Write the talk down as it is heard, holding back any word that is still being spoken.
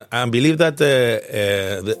I believe that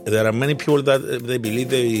there are many people that they believe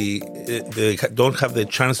they don't have the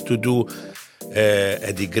chance to do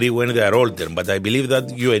a degree when they are older. But I believe that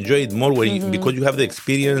you enjoy it more when because you have the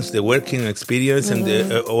experience, the working experience,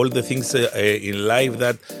 and all the things in life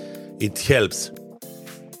that it helps.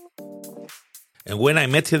 And when I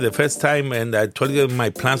met him the first time and I told him my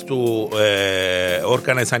plans to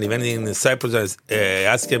organize an event in Cyprus, I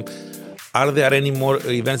asked him, are there any more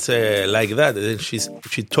events like that? And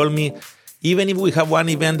she told me, even if we have one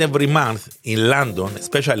event every month in London,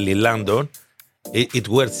 especially London, it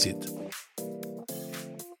worth it.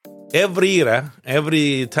 Every era,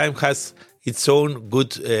 every time has its own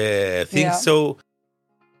good things. Yeah. So,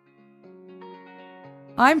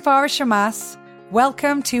 I'm Farah Shammas.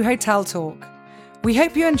 Welcome to Hotel Talk. We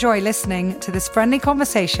hope you enjoy listening to this friendly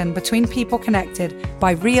conversation between people connected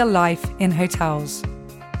by real life in hotels.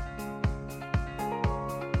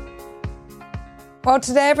 Well,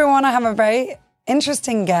 today, everyone, I have a very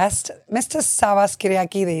interesting guest, Mr. Savvas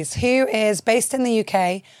Kyriakides, who is based in the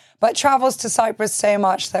UK, but travels to Cyprus so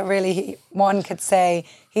much that really one could say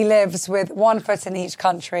he lives with one foot in each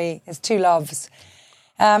country, his two loves.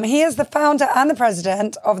 He is the founder and the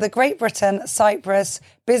president of the Great Britain Cyprus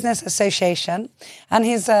Business Association, and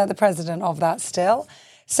he's the president of that still.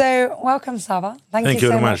 So welcome, Savvas. Thank you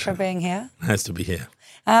so much for being here. Nice to be here.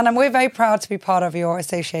 And we're very proud to be part of your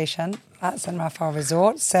association at St. Raphael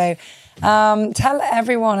Resort. So tell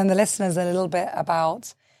everyone and the listeners a little bit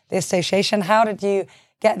about the association. How did you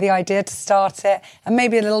get the idea to start it? And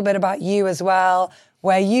maybe a little bit about you as well,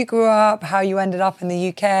 where you grew up, how you ended up in the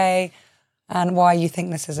UK, and why you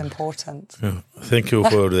think this is important. Thank you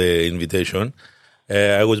for the invitation.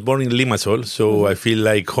 I was born in Limassol, so I feel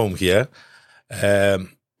like home here.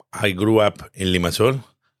 I grew up in Limassol.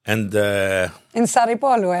 And in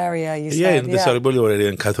Saripolu area, you said? Yeah, in the Saripolu area,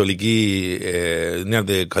 in Katholiki, near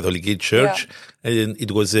the Katholiki church. Yeah. And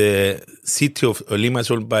it was a city of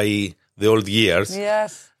Limassol by the old years.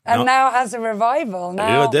 Yes. And now has a revival.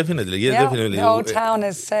 Now, yeah, definitely. Yeah, definitely. The old town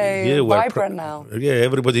is so vibrant now. Yeah,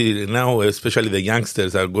 everybody now, especially the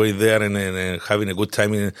youngsters, are going there and having a good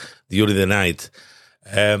time during the night.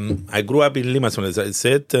 I grew up in Limassol, as I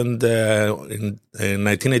said, and in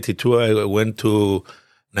 1982,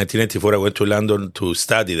 1984, I went to London to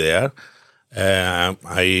study there. I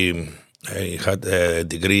had a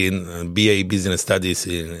degree in BA Business Studies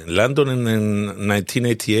in London, and in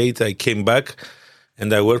 1988, I came back.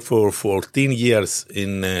 And I worked for 14 years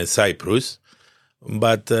in Cyprus.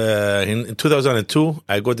 But in 2002,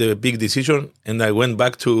 I got a big decision and I went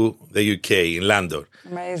back to the UK, in London.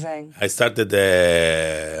 Amazing. I started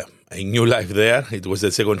a new life there. It was the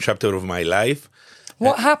second chapter of my life.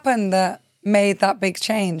 What happened that made that big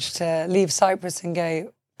change to leave Cyprus and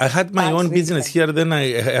go? I had my own business here. Then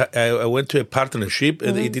I went to a partnership.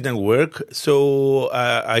 And it didn't work. So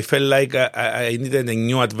I felt like I needed a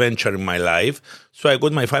new adventure in my life. So I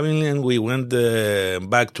got my family and we went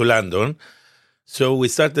back to London. So we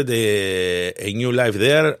started a new life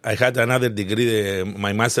there. I had another degree,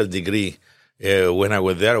 my master's degree. When I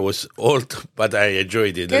was there, I was old, but I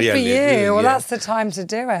enjoyed it. Good really. For you. Yeah. Well, that's the time to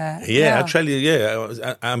do it. Yeah, actually,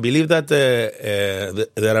 I believe that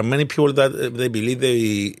there are many people that they believe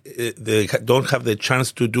they don't have the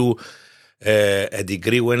chance to do a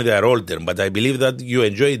degree when they are older. But I believe that you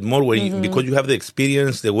enjoy it more when because you have the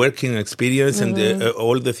experience, the working experience, and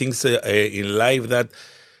all the things in life that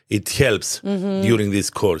it helps during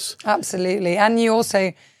this course. Absolutely. And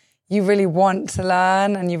you really want to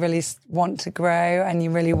learn and you really want to grow and you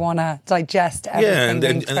really want to digest everything. And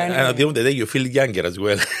at the end of the day, you feel younger as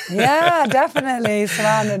well. Yeah, definitely.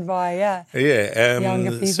 Surrounded by,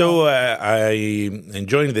 younger people. So I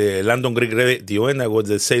joined the London Greek Radio and I was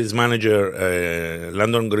the sales manager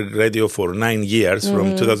London Greek Radio for 9 years,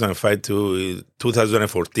 from 2005 to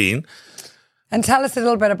 2014. And tell us a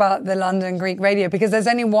little bit about the London Greek Radio, because there's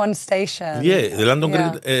only one station. Yeah, the London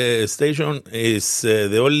Greek station is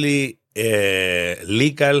the only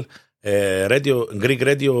legal Greek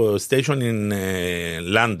radio station in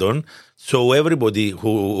London. So everybody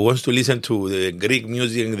who wants to listen to the Greek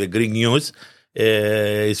music and the Greek news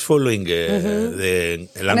is following the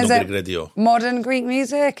London Greek Radio. Modern Greek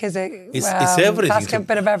music? Is it? It's everything. That's a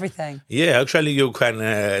bit of everything. Yeah, actually, you can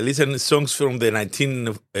listen to songs from the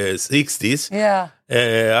 1960s.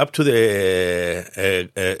 Up to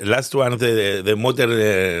the last one, the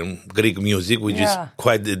modern Greek music, which is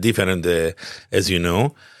quite different, as you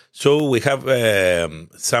know. So we have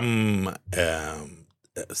some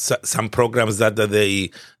programs that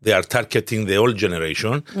they are targeting the old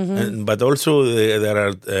generation, but also there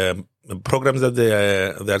are programs that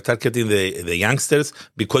they are targeting the youngsters,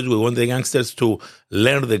 because we want the youngsters to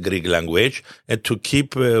learn the Greek language and to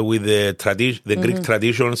keep with the Greek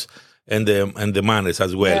traditions and the manners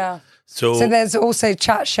as well. Yeah. So there's also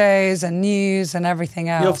chat shows and news and everything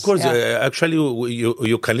else. Yeah, of course. Actually,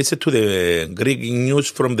 you can listen to the Greek news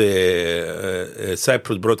from the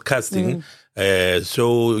Cyprus broadcasting.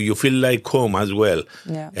 So you feel like home as well.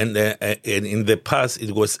 Yeah. And in the past,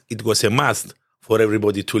 it was a must for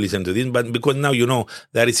everybody to listen to this. But because now,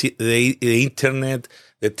 there is the internet,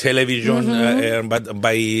 the television, but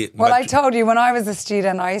by... Well, I told you, when I was a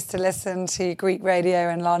student, I used to listen to Greek radio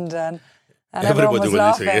in London. And everyone was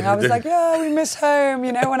laughing. I was like, we miss home.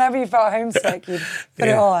 Whenever you felt homesick, you'd put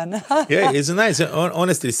it on. Yeah, it's nice.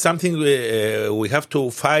 Honestly, it's something we have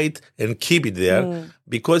to fight and keep it there.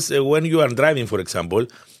 Because when you are driving, for example,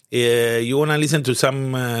 you want to listen to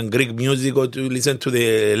some Greek music or to listen to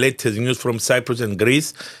the latest news from Cyprus and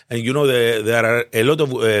Greece. And there are a lot of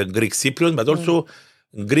Greek Cypriots, but also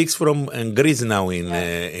Greeks from Greece now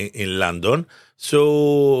in London.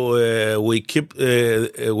 So we keep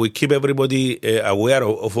everybody aware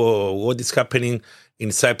of what is happening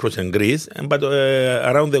in Cyprus and Greece, but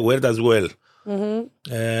around the world as well.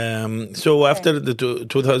 So after the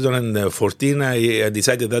 2014, I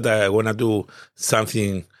decided that I want to do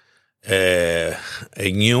something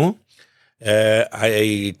new.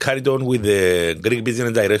 I carried on with the Greek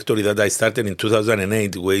business directory that I started in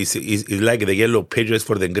 2008, where it's like the yellow pages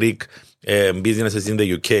for the Greek businesses in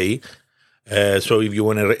the UK. So if you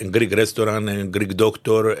want a Greek restaurant, a Greek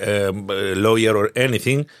doctor, lawyer or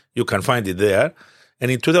anything, you can find it there. And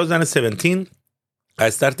in 2017, I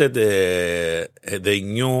started the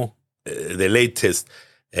latest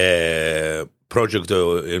project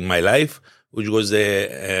in my life, which was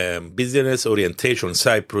the Business Orientation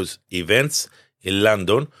Cyprus events in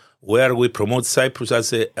London, where we promote Cyprus as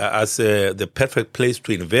the perfect place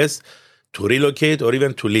to invest, to relocate, or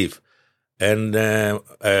even to live. And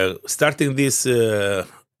starting these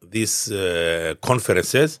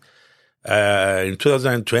conferences in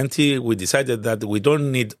 2020, we decided that we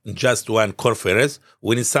don't need just one conference.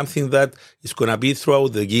 We need something that is going to be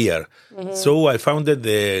throughout the year. So I founded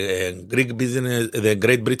the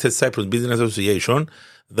Great Britain Cyprus Business Association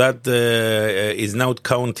that is now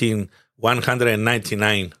counting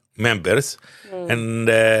 199 members, and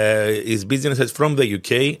is businesses from the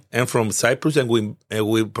UK and from Cyprus, and we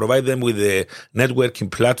provide them with a networking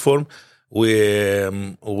platform.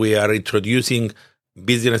 We are introducing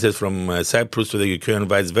businesses from Cyprus to the UK and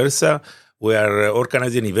vice versa. We are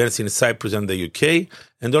organizing events in Cyprus and the UK,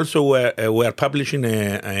 and also we are publishing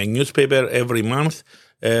a newspaper every month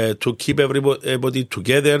to keep everybody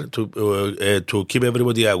together, to keep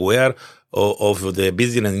everybody aware of the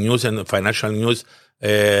business news and financial news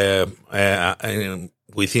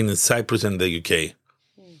within Cyprus and the UK.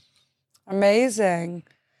 Amazing.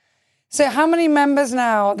 So how many members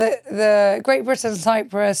now? The Great Britain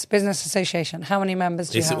Cyprus Business Association, how many members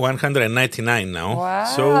do you have? It's 199 now. Wow,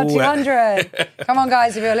 so, 200. Come on,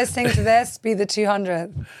 guys, if you're listening to this, be the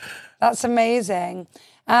 200. That's amazing.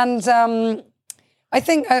 And I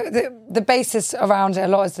think the basis around it a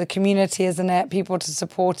lot is the community, isn't it? People to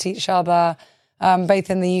support each other, both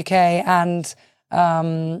in the UK and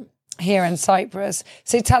here in Cyprus.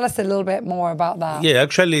 So tell us a little bit more about that. Yeah,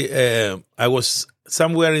 actually, I was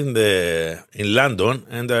somewhere in London,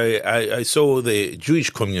 and I saw the Jewish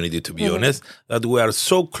community, to be honest, that we are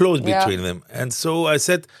so close between them. And so I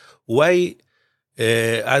said, why,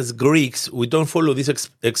 as Greeks, we don't follow this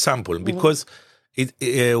example? Because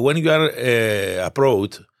when you are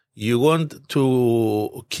abroad, you want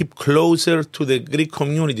to keep closer to the Greek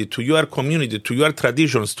community, to your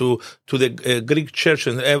traditions, to the Greek church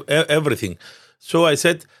and everything. So I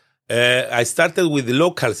said, I started with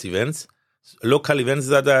local events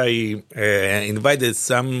that I invited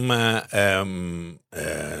some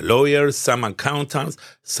lawyers, some accountants,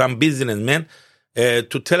 some businessmen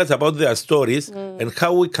to tell us about their stories and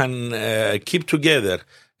how we can keep together.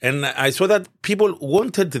 And I saw that people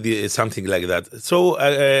wanted something like that. So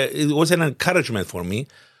it was an encouragement for me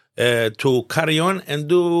to carry on and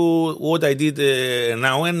do what I did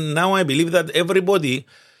now. And now I believe that everybody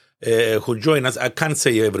who join us, I can't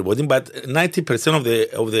say everybody, but 90%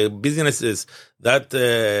 of the businesses that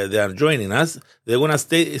they are joining us, they're gonna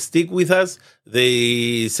stick with us.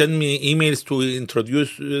 They send me emails to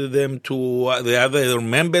introduce them to the other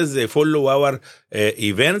members. They follow our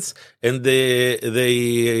events, and they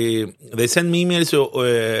send me emails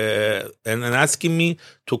and asking me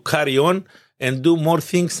to carry on and do more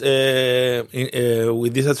things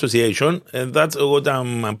with this association, and that's what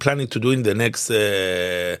I'm planning to do in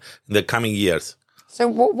the coming years. So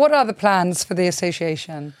what are the plans for the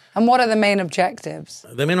association? And what are the main objectives?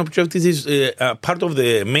 The main objective is part of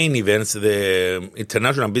the main events, the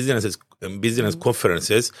international business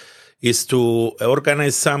conferences, is to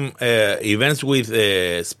organize some events with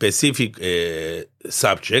specific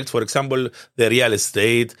subjects. For example, the real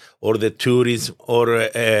estate or the tourism or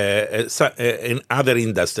in other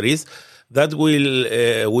industries. That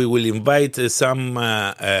we will invite some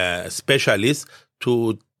specialists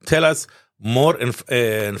to tell us more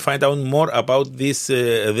and find out more about their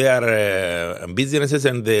businesses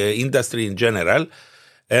and the industry in general.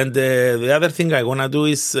 And the other thing I want to do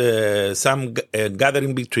is some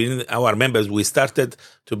gathering between our members. We started,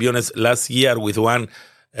 to be honest, last year with one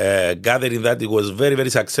gathering that it was very, very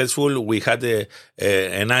successful. We had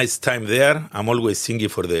a nice time there. I'm always singing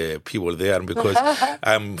for the people there because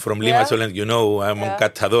I'm from Limassol and I'm on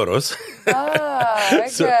Catadoros.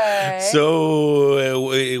 Okay. So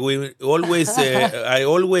we always, I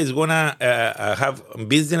always gonna have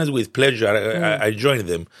business with pleasure. I join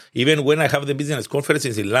them. Even when I have the business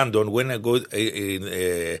conferences in London, when I go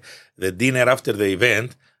in the dinner after the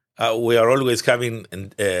event, we are always having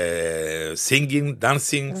singing,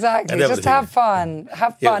 dancing. Exactly. Just have fun.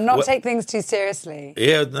 Have fun. Not take things too seriously.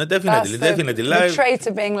 Yeah, definitely. Definitely. The trait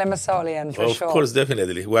of being Limassolian, for sure. Of course,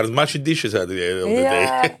 definitely. We are smashing dishes at the end of the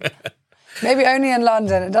day. Maybe only in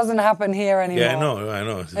London. It doesn't happen here anymore. Yeah, I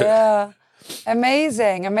know. Yeah.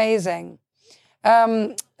 Amazing.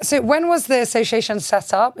 So when was the association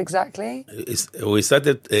set up exactly? We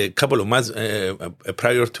started a couple of months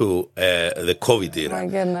prior to the COVID era. My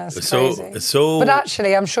goodness, crazy. So, but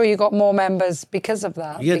actually, I'm sure you got more members because of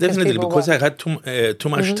that. Yeah, definitely, because I had too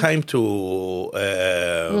much time to...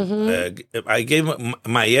 I gave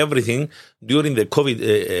my everything during the COVID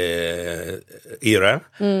era.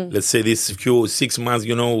 Let's say this few 6 months,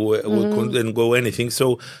 we couldn't go anything.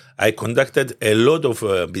 So I conducted a lot of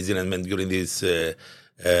businessmen during this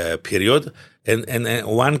period, and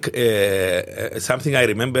one something I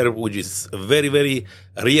remember, which is very, very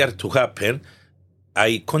rare to happen.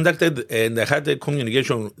 I conducted and I had a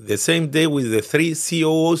communication the same day with the 3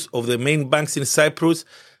 CEOs of the main banks in Cyprus.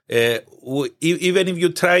 Even if you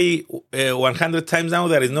try 100 times now,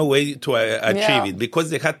 there is no way to achieve it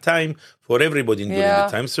because they had time for everybody during the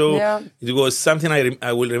time. So it was something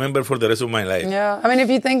I will remember for the rest of my life. Yeah, I mean,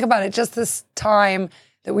 if you think about it, just this time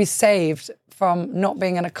that we saved from not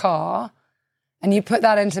being in a car, and you put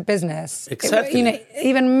that into business. Exactly.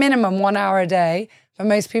 Even minimum 1 hour a day. For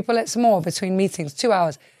most people, it's more between meetings, 2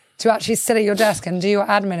 hours, to actually sit at your desk and do your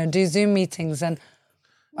admin and do Zoom meetings. And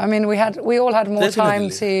I mean, we all had more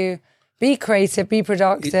time to be creative, be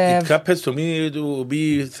productive. It happens to me to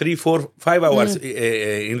be 3, 4, 5 hours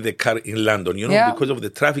in the car in London, because of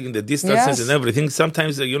the traffic and the distances and everything.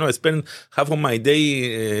 Sometimes, I spend half of my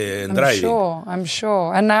day driving. I'm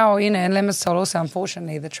sure. And now, in Limassol also,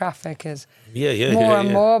 unfortunately, the traffic is more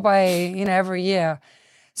and more by, every year.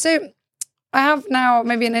 So I have now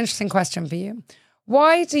maybe an interesting question for you.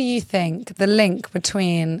 Why do you think the link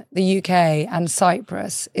between the UK and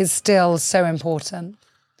Cyprus is still so important?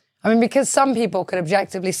 I mean, because some people could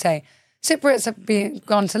objectively say, Cypriots have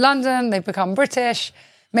gone to London, they've become British,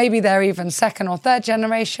 maybe they're even second or third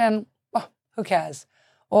generation. Oh, who cares?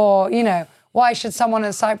 Or, why should someone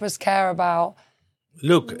in Cyprus care about,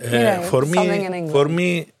 something in England? For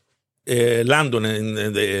me, London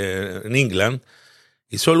in England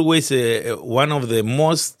is always one of the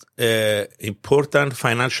most important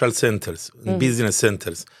financial centers, business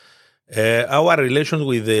centers. Our relation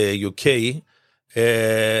with the UK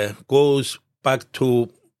goes back to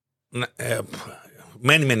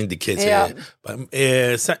many decades.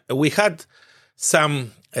 We had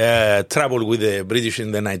some trouble with the British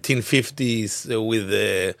in the 1950s,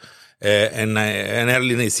 and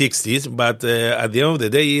early 60s. But at the end of the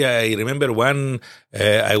day, I remember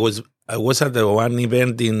I was at one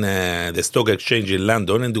event in the stock exchange in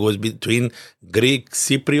London, and it was between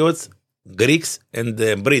Greeks and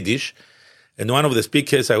the British. And one of the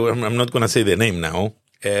speakers, I'm not going to say the name now,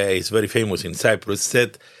 is very famous in Cyprus,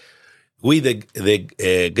 said, we the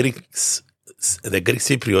Greeks, the Greek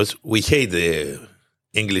Cypriots, we hate the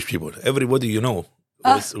English people. Everybody,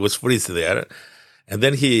 was freezed there. And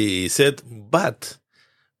then he said, but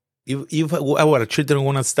if our children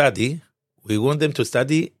want to study, we want them to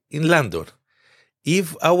study in London.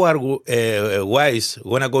 If our wives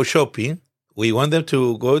want to go shopping, we want them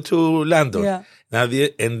to go to London. Yeah. Now,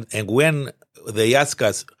 and when they ask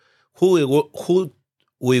us who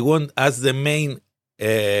we want as the main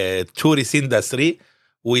tourist industry,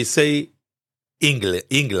 we say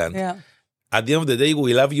England. Yeah. At the end of the day,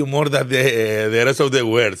 we love you more than the rest of the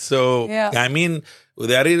world. So, I mean,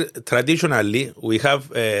 traditionally, we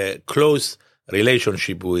have a close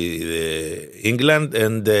relationship with England,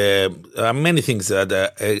 and many things that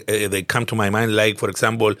they come to my mind, like, for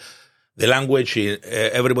example, the language.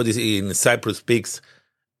 Everybody in Cyprus speaks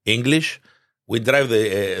English. We drive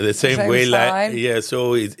the same way,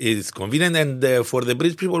 so it's convenient. And for the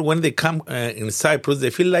British people, when they come in Cyprus, they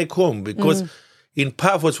feel like home, because in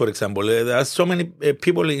Paphos, for example, there are so many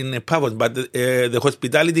people in Paphos, but the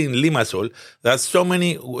hospitality in Limassol, there are so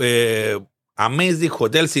many amazing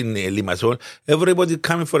hotels in Limassol. Everybody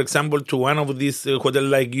coming, for example, to one of these hotels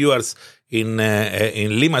like yours in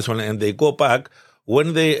Limassol, and they go back.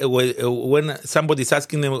 When somebody's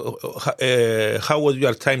asking them how was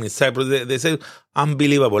your time in Cyprus, they say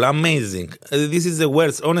unbelievable, amazing. This is the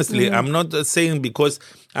worst. Honestly, I'm not saying because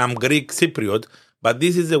I'm Greek Cypriot, but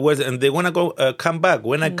this is the worst. And they want to come back.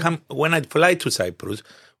 When I fly to Cyprus,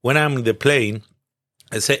 when I'm in the plane,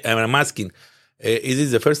 I'm asking, is this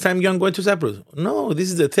the first time you're going to Cyprus? No, this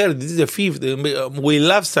is the third, this is the fifth. We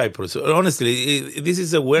love Cyprus. Honestly, this is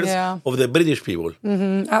the worst of the British people.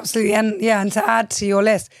 Mm-hmm, absolutely. And to add to your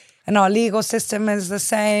list, and our legal system is the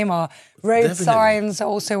same, our road signs are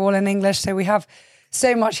also all in English, so we have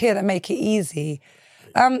so much here that make it easy.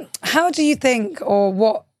 How do you think, or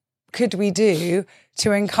what could we do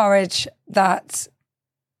to encourage that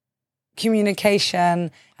communication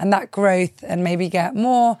and that growth, and maybe get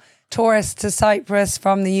more tourists to Cyprus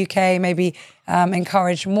from the UK, maybe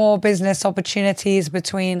encourage more business opportunities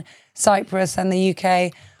between Cyprus and the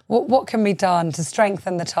UK? What can be done to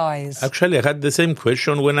strengthen the ties? Actually, I had the same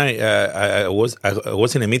question when I was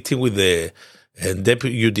in a meeting with the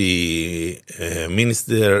deputy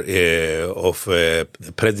minister of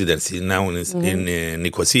the presidency now in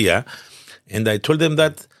Nicosia, and I told them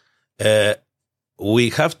that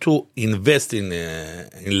we have to invest in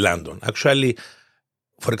London. Actually,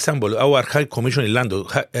 for example, our High Commission in London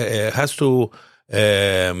has to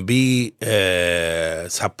be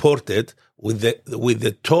supported with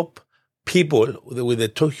the top people, with the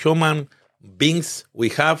top human beings we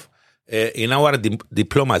have in our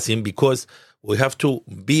diplomacy, because we have to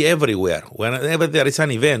be everywhere. Whenever there is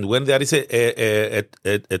an event, when there is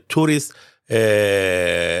a tourist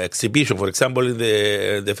exhibition, for example, in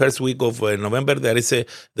the first week of November, there is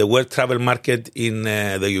the World Travel Market in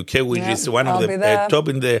the UK, which is one of the top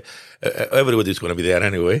in the. Everybody's going to be there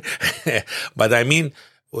anyway. But I mean,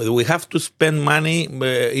 we have to spend money.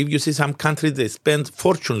 If you see some countries, they spend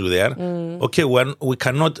fortunes there. Okay, we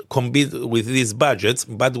cannot compete with these budgets,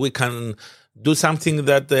 but we can do something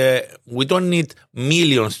that we don't need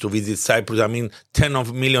millions to visit Cyprus. I mean, 10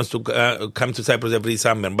 of millions to come to Cyprus every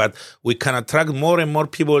summer, but we can attract more and more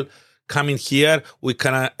people coming here. We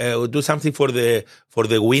can do something for the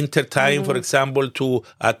winter time, for example, to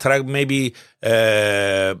attract maybe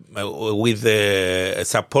with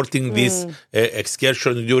supporting this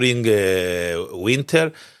excursion during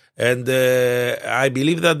winter. And I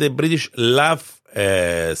believe that the British love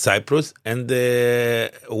Cyprus, and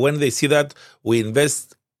when they see that we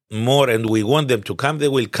invest more and we want them to come, they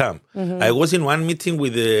will come. I was in one meeting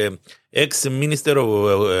with the ex-minister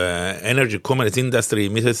of Energy, Commerce, Industry,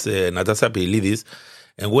 Mrs. Natasha Pilidis,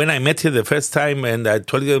 and when I met her the first time and I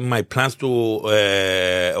told her my plans to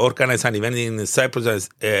organize an event in Cyprus,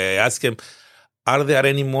 I asked him, are there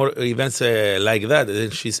any more events like that?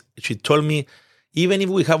 And she told me, even if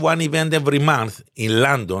we have one event every month in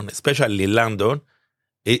London, especially in London,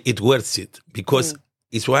 it worth it, because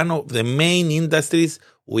it's one of the main industries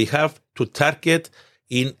we have to target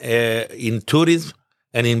in tourism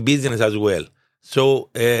and in business as well. So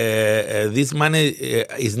this money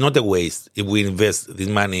is not a waste if we invest this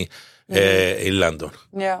money in London.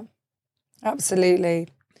 Yeah, absolutely.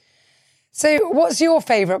 So what's your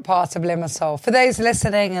favourite part of Limassol? For those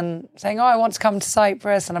listening and saying, I want to come to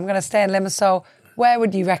Cyprus and I'm going to stay in Limassol, where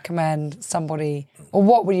would you recommend somebody, or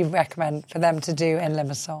what would you recommend for them to do in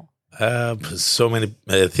Limassol? So many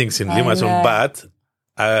things in Limassol, but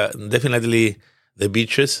definitely the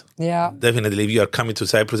beaches. Yeah. Definitely, if you are coming to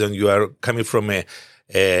Cyprus and you are coming from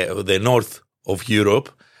the north of Europe,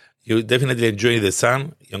 you definitely enjoy the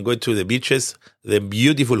sun. You're going to the beaches, the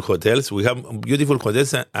beautiful hotels. We have beautiful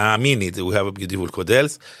hotels. I mean it. We have beautiful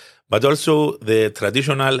hotels, but also the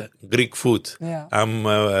traditional Greek food. Yeah.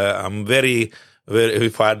 I'm very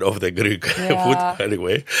fan of the Greek food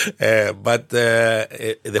anyway. But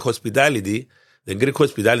the hospitality, the Greek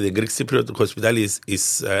hospitality, the Greek Cypriot hospitality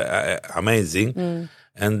is amazing.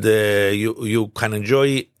 And you can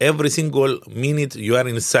enjoy every single minute you are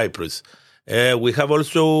in Cyprus. We have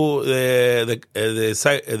also the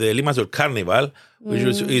Limassol Carnival,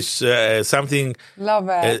 which is something. Love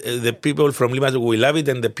it. The people from Limassol will love it,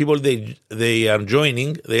 and the people they are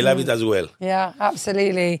joining, they love it as well. Yeah,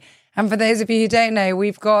 absolutely. And for those of you who don't know,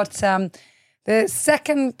 we've got the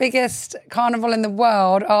second biggest carnival in the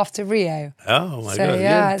world after Rio. Oh my God! So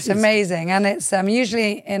yeah, it's amazing, and it's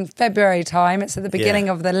usually in February time. It's at the beginning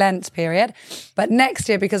of the Lent period, but next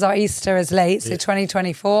year, because our Easter is late, so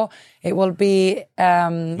 2024, it will be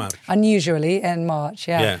unusually in March.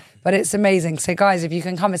 Yeah, but it's amazing. So guys, if you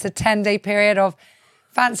can come, it's a 10-day period of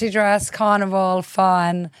fancy dress, carnival,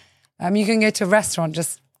 fun. You can go to a restaurant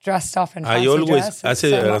just dressed up in fancy dress. As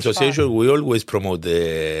an association, we always promote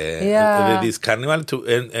this carnival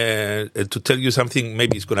to tell you something.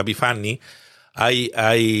 Maybe it's gonna be funny.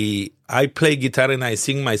 I play guitar and I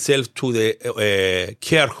sing myself to the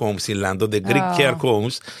care homes in London, the Greek care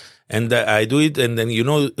homes, and I do it. And then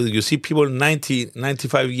you see people 90,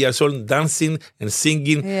 95 years old dancing and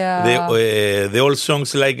singing the old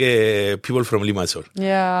songs like people from Limassol.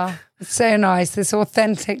 Yeah. It's so nice, this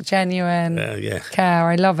authentic, genuine care.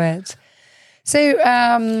 I love it. So,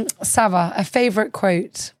 Sava, a favourite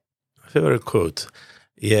quote? Favorite quote?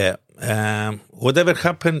 Yeah. Whatever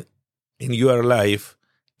happened in your life,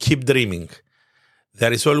 keep dreaming.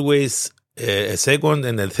 There is always a second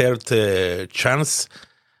and a third chance,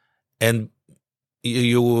 and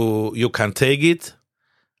you can take it.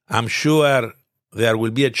 I'm sure there will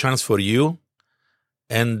be a chance for you,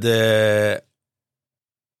 and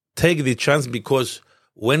take the chance, because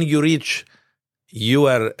when you reach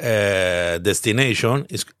your destination,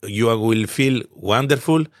 you will feel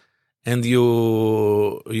wonderful, and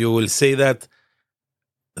you will say that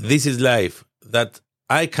this is life, that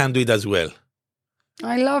I can do it as well.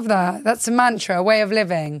 I love that. That's a mantra, a way of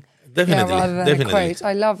living. Definitely, rather than definitely. A quote.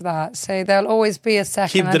 I love that. So there'll always be a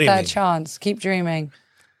second and third chance. Keep dreaming.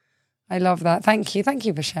 I love that. Thank you. Thank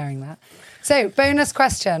you for sharing that. So, bonus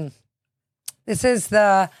question. This is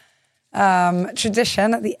the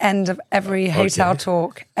tradition at the end of every Hotel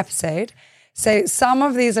Talk episode. So some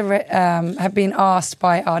of these are, have been asked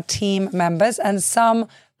by our team members and some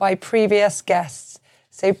by previous guests.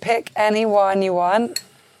 So pick any one you want.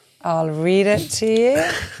 I'll read it to you.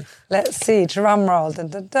 Let's see. Drum roll. Da,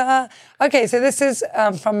 da, da. Okay, so this is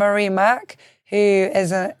from Marie Mack, who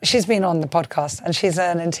is she's been on the podcast and she's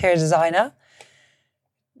an interior designer.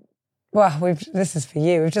 Well, this is for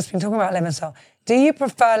you. We've just been talking about Limassol. Do you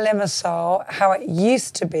prefer Limassol how it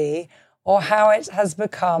used to be or how it has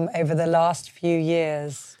become over the last few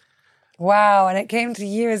years? Wow, and it came to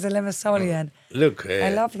you as a Limassolian. Look, I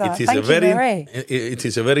love that. It is Thank you, Marie. It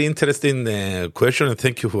is a very interesting question, and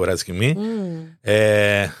thank you for asking me.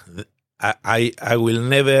 I will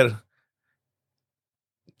never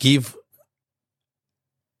give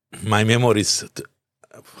my memories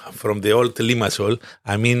from the old Limassol.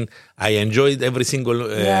 I mean, I enjoyed every single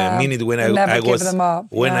minute when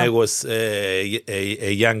I was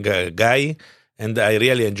a young guy, and I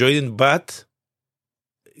really enjoyed it. But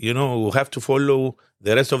you have to follow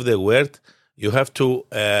the rest of the world. You have to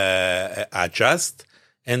adjust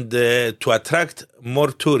and to attract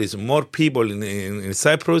more tourism, more people in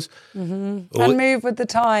Cyprus. Mm-hmm. And move with the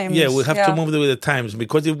times. Yeah, we have to move with the times,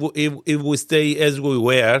 because if we stay as we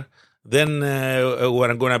were, then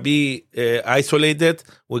we're going to be isolated.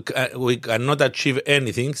 We cannot achieve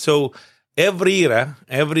anything. So every era,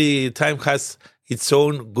 every time has its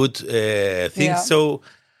own good things. Yeah. So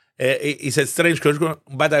it's a strange question,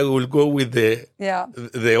 but I will go with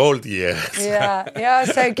the old years. Yeah.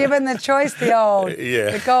 So given the choice, the old,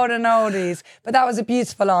 the golden oldies. But that was a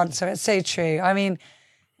beautiful answer. It's so true. I mean,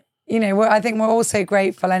 I think we're also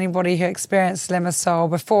grateful, anybody who experienced Limassol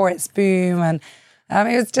before its boom, and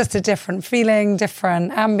it was just a different feeling,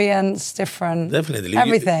 different ambience, different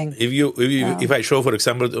everything. If I show, for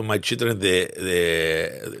example, to my children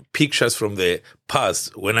the pictures from the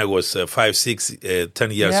past when I was 5, 6,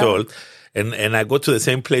 10 years old, and I go to the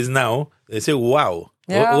same place now, they say, "Wow,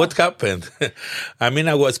 what happened?" I mean,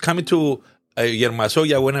 I was coming to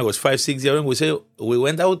Yermasoya when I was 5, 6 years old. We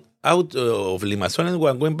went out of Limassol and we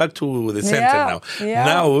are going back to the center now. Yeah.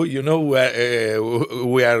 Now,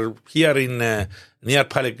 we are here in near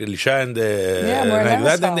Palais Grisha and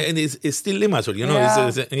like that, and it's still Limassol.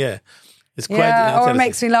 It's quite interesting. Or it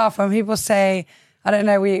makes me laugh when people say, I don't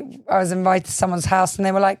know, I was invited to someone's house and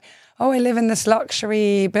they were like, "Oh, I live in this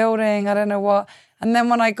luxury building, I don't know what." And then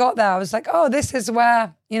when I got there, I was like, oh, this is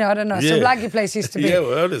where, I don't know, Souvlaki place used to be.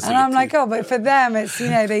 And I'm like, oh, but for them, it's,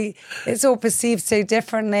 it's all perceived so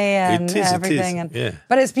differently and everything.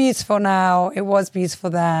 But it's beautiful now. It was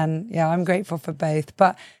beautiful then. Yeah, I'm grateful for both.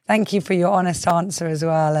 But thank you for your honest answer as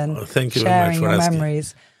well and thank you sharing very much for your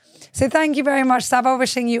memories. So thank you very much, Savvas.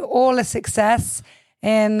 Wishing you all a success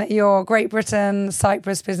in your Great Britain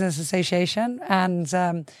Cyprus Business Association and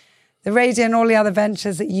the radio and all the other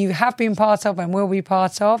ventures that you have been part of and will be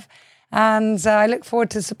part of. And I look forward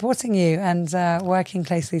to supporting you and working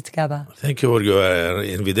closely together. Thank you for your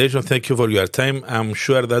invitation. Thank you for your time. I'm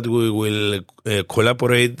sure that we will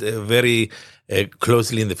collaborate very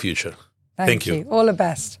closely in the future. Thank you. All the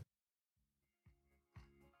best.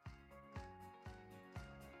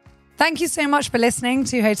 Thank you so much for listening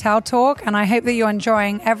to Hotel Talk, and I hope that you're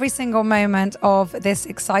enjoying every single moment of this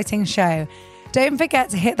exciting show. Don't forget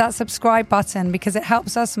to hit that subscribe button because it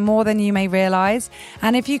helps us more than you may realize.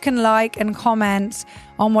 And if you can like and comment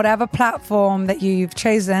on whatever platform that you've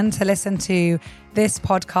chosen to listen to this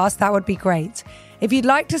podcast, that would be great. If you'd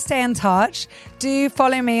like to stay in touch, do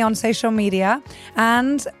follow me on social media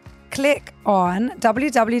and click on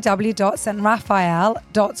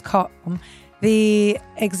www.straphael.com. The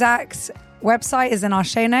exact website is in our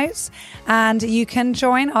show notes, and you can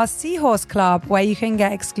join our Seahorse Club where you can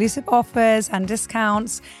get exclusive offers and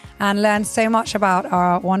discounts and learn so much about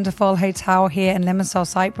our wonderful hotel here in Limassol,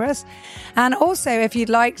 Cyprus. And also, if you'd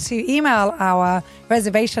like to email our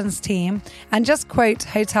reservations team and just quote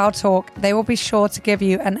Hotel Talk, they will be sure to give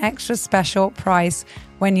you an extra special price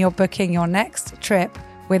when you're booking your next trip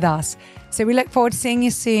with us. So we look forward to seeing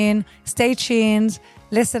you soon. Stay tuned.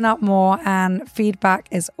 Listen up more, and feedback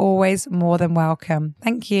is always more than welcome.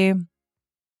 Thank you.